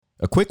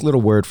A quick little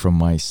word from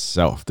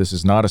myself. This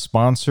is not a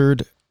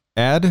sponsored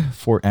ad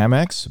for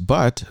Amex,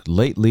 but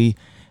lately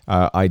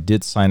I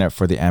did sign up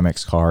for the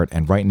Amex card,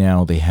 and right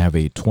now they have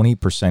a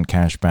 20%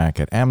 cash back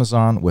at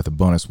Amazon with a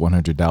bonus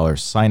 $100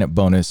 sign-up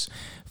bonus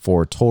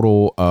for a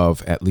total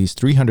of at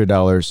least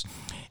 $300.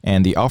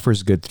 And the offer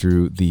is good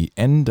through the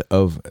end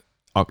of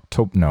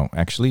October. No,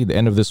 actually, the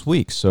end of this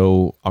week.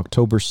 So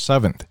October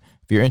 7th.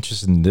 If you're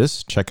interested in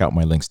this, check out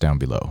my links down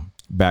below.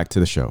 Back to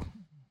the show.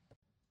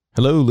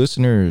 Hello,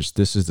 listeners.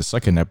 This is the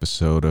second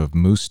episode of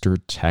Mooster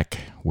Tech,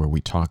 where we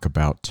talk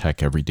about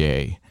tech every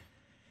day.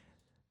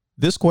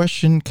 This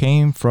question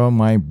came from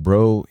my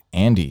bro,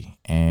 Andy,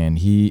 and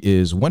he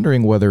is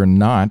wondering whether or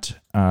not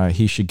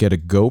he should get a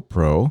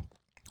GoPro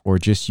or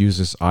just use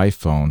his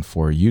iPhone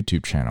for a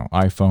YouTube channel.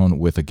 iPhone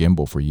with a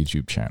gimbal for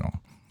YouTube channel.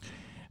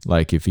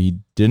 Like if he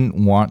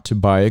didn't want to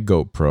buy a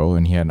GoPro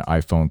and he had an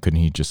iPhone, couldn't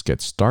he just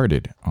get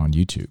started on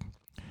YouTube?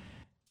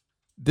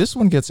 This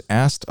one gets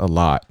asked a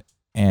lot.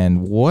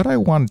 And what I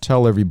want to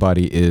tell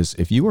everybody is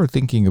if you are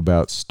thinking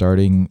about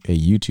starting a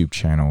YouTube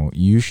channel,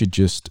 you should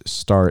just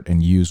start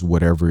and use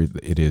whatever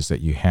it is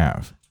that you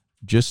have.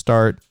 Just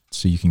start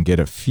so you can get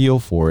a feel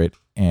for it,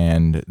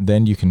 and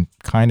then you can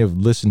kind of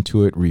listen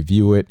to it,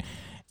 review it,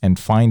 and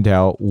find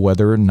out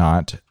whether or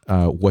not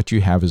what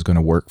you have is going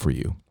to work for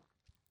you.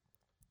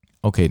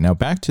 Okay, now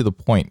back to the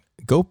point.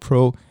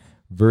 GoPro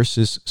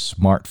versus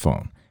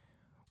smartphone.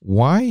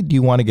 Why do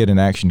you want to get an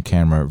action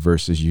camera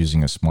versus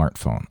using a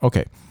smartphone?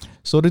 Okay.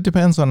 So it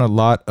depends on a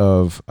lot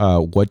of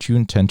what you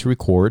intend to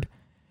record,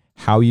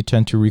 how you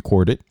tend to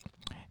record it,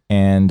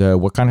 and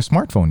what kind of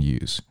smartphone you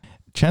use.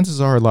 Chances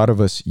are a lot of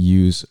us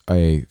use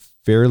a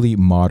fairly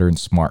modern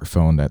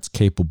smartphone that's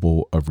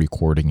capable of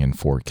recording in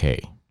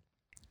 4K.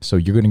 So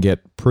you're going to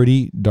get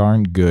pretty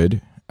darn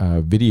good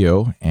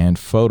video and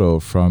photo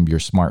from your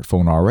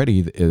smartphone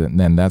already, and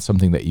then that's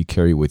something that you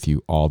carry with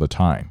you all the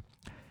time.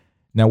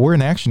 Now, where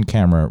an action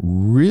camera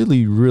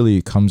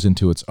really comes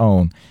into its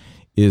own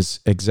is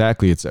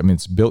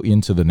it's built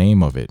into the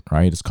name of it,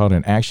 right? It's called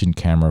an action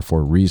camera for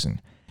a reason.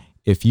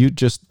 If you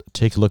just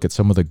take a look at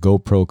some of the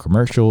GoPro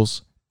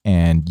commercials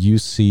and you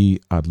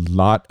see a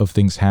lot of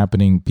things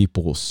happening,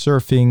 people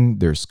surfing,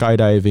 they're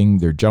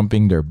skydiving, they're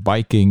jumping, they're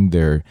biking,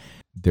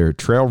 they're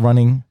trail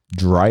running,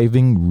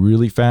 driving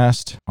really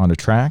fast on a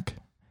track.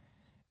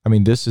 I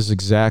mean, this is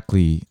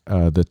exactly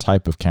the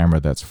type of camera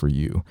that's for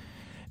you.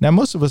 Now,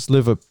 most of us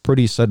live a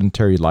pretty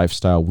sedentary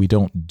lifestyle. We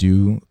don't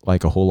do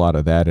like a whole lot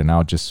of that. And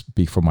I'll just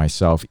speak for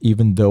myself.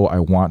 Even though I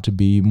want to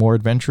be more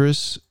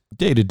adventurous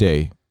day to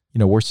day,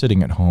 we're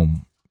sitting at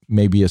home,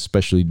 maybe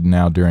especially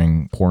now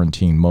during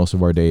quarantine. Most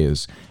of our day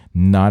is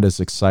not as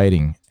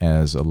exciting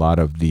as a lot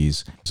of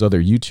these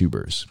other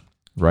YouTubers,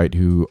 right?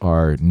 Who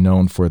are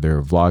known for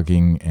their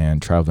vlogging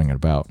and traveling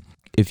about.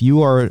 If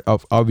you are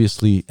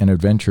obviously an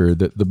adventurer,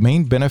 the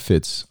main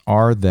benefits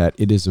are that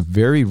it is a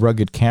very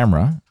rugged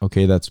camera,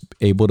 okay, that's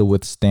able to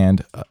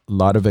withstand a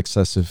lot of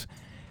excessive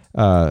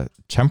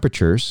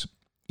temperatures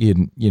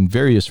in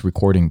various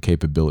recording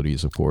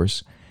capabilities, of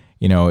course.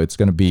 It's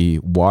going to be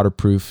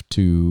waterproof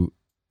to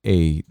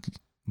a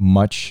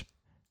much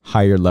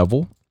higher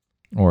level,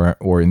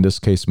 or in this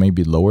case,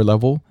 maybe lower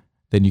level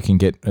than you can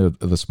get the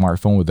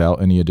smartphone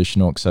without any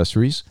additional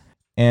accessories.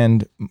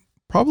 And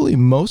probably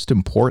most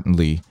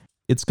importantly,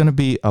 it's going to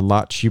be a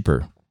lot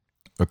cheaper.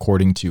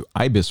 According to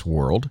IBIS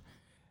World,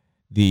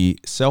 the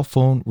cell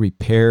phone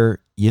repair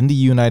in the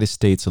United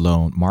States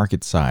alone,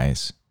 market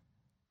size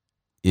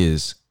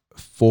is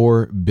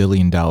 $4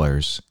 billion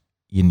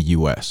in the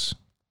US.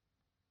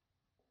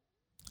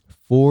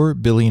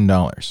 $4 billion.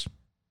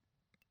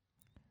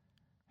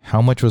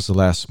 How much was the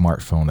last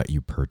smartphone that you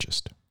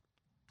purchased?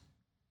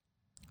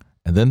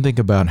 And then think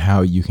about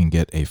how you can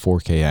get a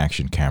 4K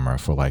action camera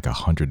for like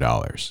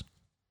 $100.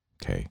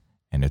 Okay.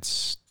 And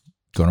it's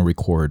going to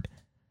record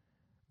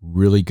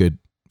really good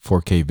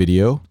 4K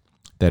video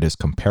that is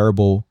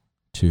comparable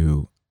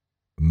to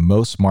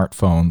most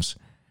smartphones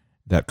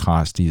that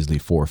cost easily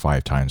 4 or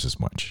 5 times as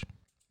much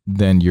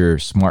than your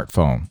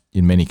smartphone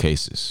in many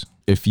cases.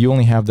 If you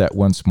only have that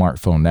one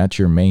smartphone, that's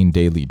your main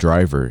daily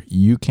driver,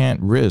 you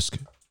can't risk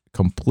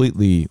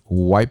completely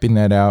wiping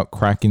that out,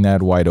 cracking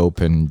that wide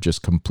open,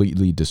 just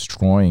completely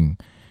destroying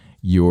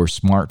your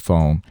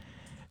smartphone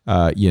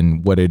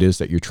in what it is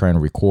that you're trying to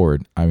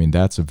record. I mean,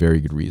 that's a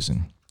very good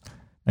reason.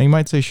 Now you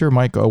might say, sure,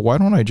 Mike, why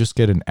don't I just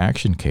get an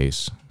action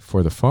case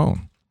for the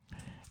phone?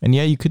 And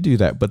yeah, you could do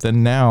that. But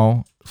then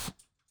now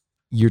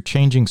you're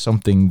changing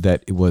something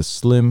that it was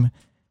slim,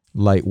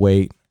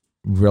 lightweight,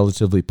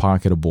 relatively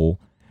pocketable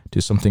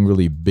to something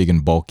really big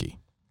and bulky.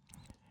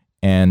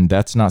 And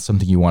that's not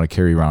something you want to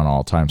carry around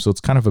all the time. So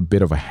it's kind of a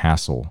bit of a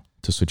hassle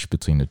to switch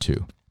between the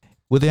two.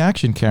 With the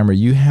action camera,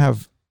 you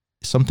have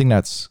something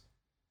that's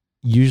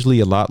usually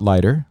a lot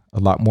lighter, a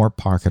lot more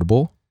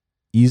pocketable,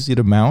 easy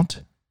to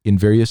mount in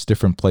various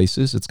different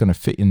places. It's going to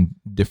fit in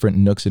different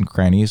nooks and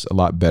crannies a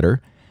lot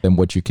better than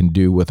what you can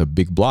do with a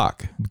big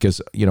block,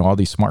 because all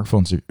these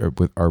smartphones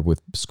are with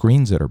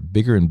screens that are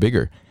bigger and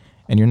bigger,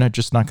 and you're not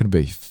going to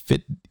be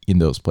fit in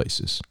those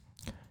places.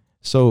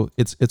 So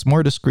it's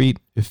more discreet.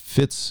 It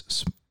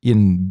fits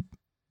in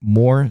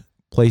more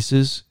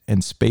places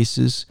and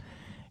spaces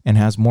and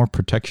has more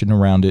protection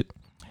around it.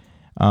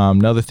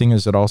 Another thing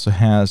is it also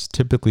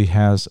typically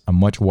has a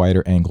much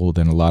wider angle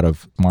than a lot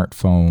of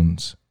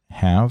smartphones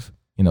have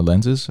in the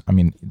lenses. I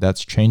mean,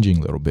 that's changing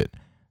a little bit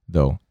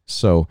though.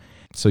 So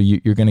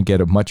you're going to get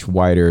a much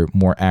wider,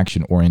 more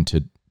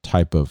action-oriented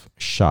type of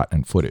shot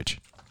and footage.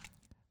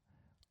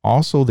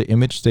 Also, the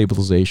image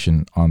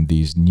stabilization on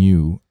these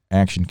new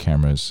action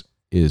cameras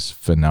is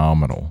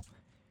phenomenal.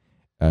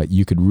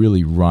 You could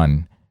really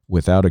run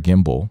without a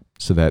gimbal,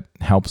 so that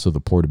helps with the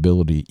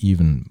portability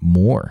even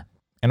more.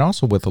 And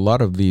also with a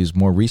lot of these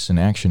more recent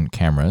action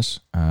cameras,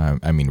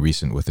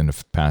 recent within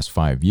the past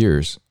 5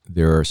 years,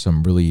 there are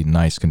some really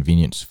nice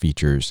convenience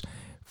features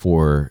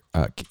for,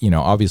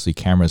 obviously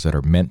cameras that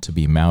are meant to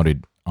be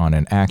mounted on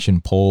an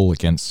action pole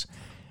against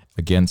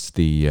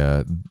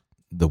the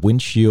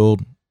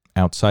windshield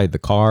outside the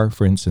car.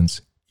 For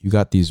instance, you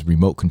got these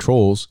remote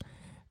controls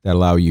that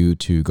allow you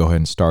to go ahead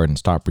and start and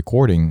stop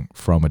recording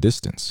from a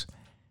distance.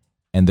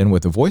 And then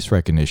with the voice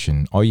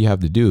recognition, all you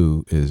have to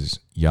do is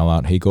yell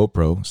out, "Hey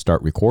GoPro,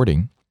 start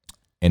recording,"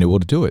 and it will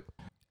do it.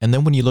 And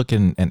then when you look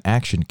in an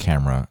action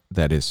camera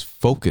that is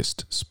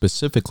focused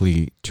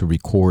specifically to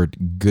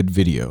record good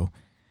video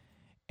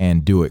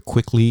and do it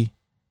quickly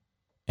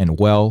and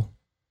well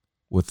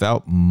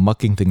without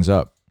mucking things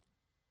up,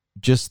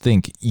 just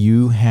think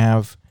you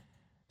have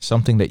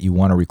something that you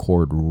want to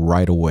record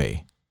right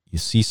away. You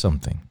see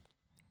something.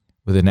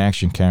 With an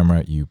action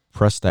camera, you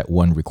press that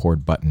one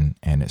record button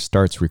and it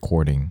starts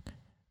recording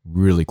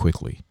really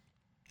quickly.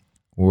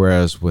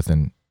 Whereas with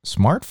a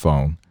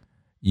smartphone,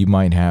 you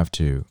might have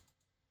to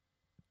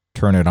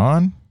turn it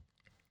on.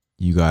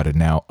 You got to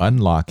now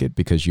unlock it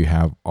because you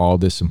have all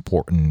this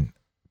important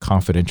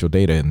confidential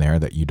data in there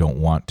that you don't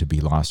want to be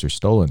lost or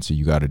stolen. So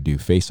you got to do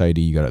Face ID,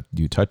 you got to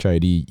do Touch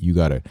ID, you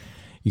got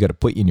to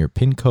put in your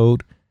PIN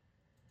code.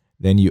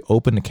 Then you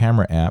open the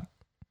camera app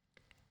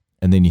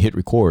and then you hit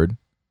record.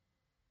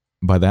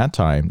 By that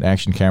time, the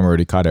action camera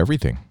already caught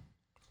everything.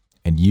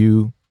 And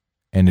you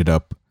ended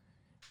up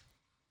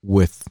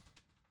with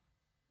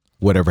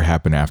whatever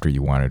happened after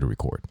you wanted to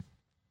record.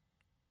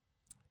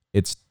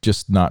 It's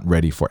just not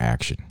ready for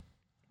action.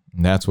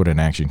 And that's what an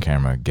action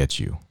camera gets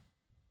you.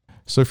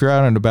 So if you're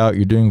out and about,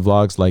 you're doing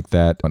vlogs like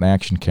that, an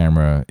action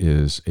camera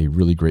is a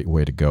really great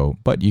way to go.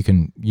 But you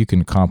can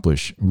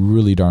accomplish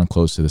really darn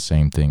close to the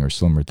same thing or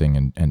similar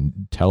thing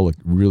and tell a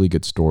really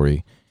good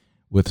story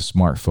with a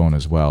smartphone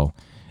as well.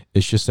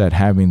 It's just that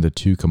having the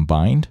two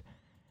combined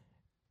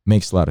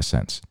makes a lot of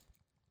sense.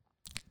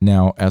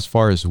 Now, as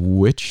far as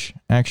which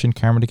action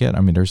camera to get,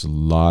 there's a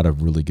lot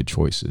of really good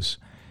choices.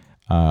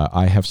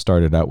 I have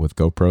started out with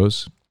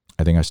GoPros.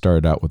 I think I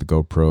started out with the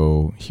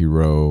GoPro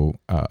Hero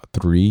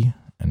 3,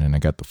 and then I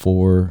got the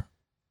 4,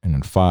 and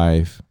then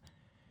 5.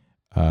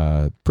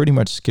 Pretty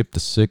much skipped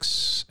the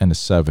 6 and the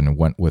 7 and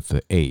went with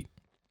the 8,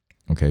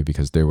 okay,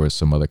 because there was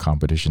some other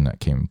competition that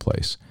came in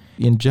place.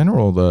 In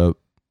general, the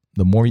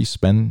more you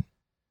spend,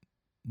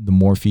 the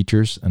more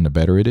features and the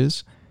better it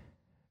is.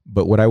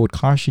 But what I would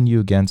caution you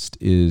against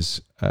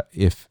is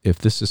if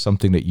this is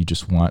something that you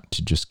just want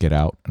to just get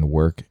out and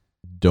work,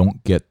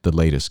 don't get the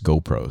latest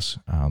GoPros.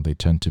 They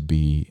tend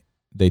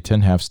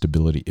to have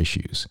stability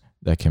issues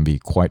that can be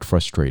quite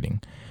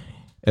frustrating,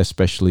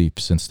 especially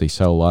since they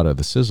sell a lot of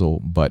the sizzle,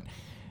 but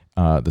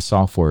the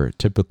software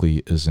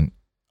typically isn't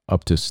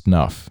up to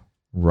snuff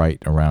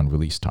right around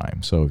release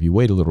time. So if you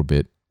wait a little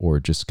bit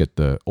or just get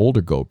the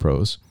older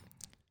GoPros,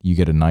 you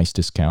get a nice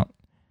discount.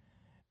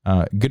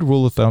 Good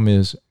rule of thumb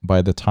is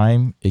by the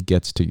time it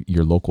gets to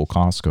your local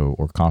Costco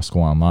or Costco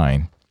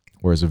online,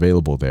 or is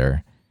available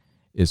there,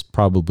 is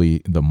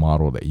probably the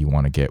model that you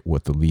want to get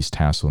with the least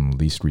hassle and the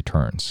least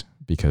returns,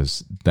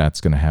 because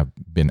that's going to have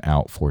been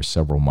out for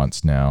several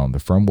months now. The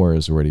firmware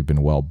has already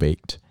been well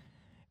baked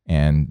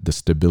and the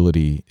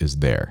stability is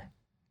there.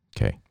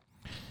 Okay.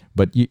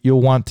 But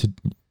you'll want to,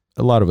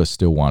 a lot of us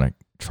still want to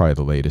try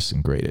the latest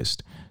and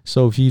greatest.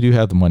 So if you do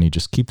have the money,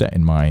 just keep that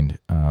in mind.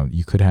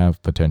 You could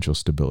have potential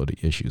stability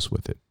issues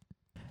with it.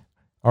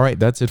 All right,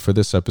 that's it for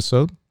this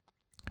episode.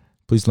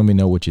 Please let me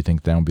know what you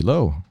think down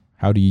below.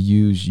 How do you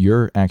use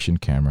your action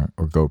camera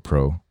or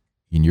GoPro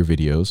in your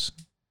videos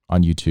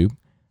on YouTube?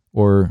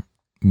 Or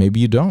maybe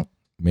you don't.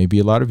 Maybe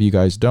a lot of you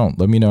guys don't.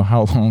 Let me know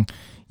how long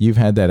you've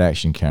had that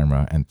action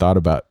camera and thought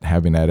about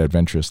having that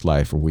adventurous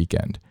life or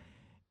weekend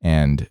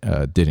and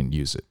didn't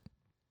use it.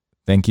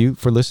 Thank you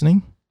for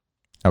listening.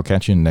 I'll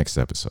catch you in the next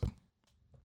episode.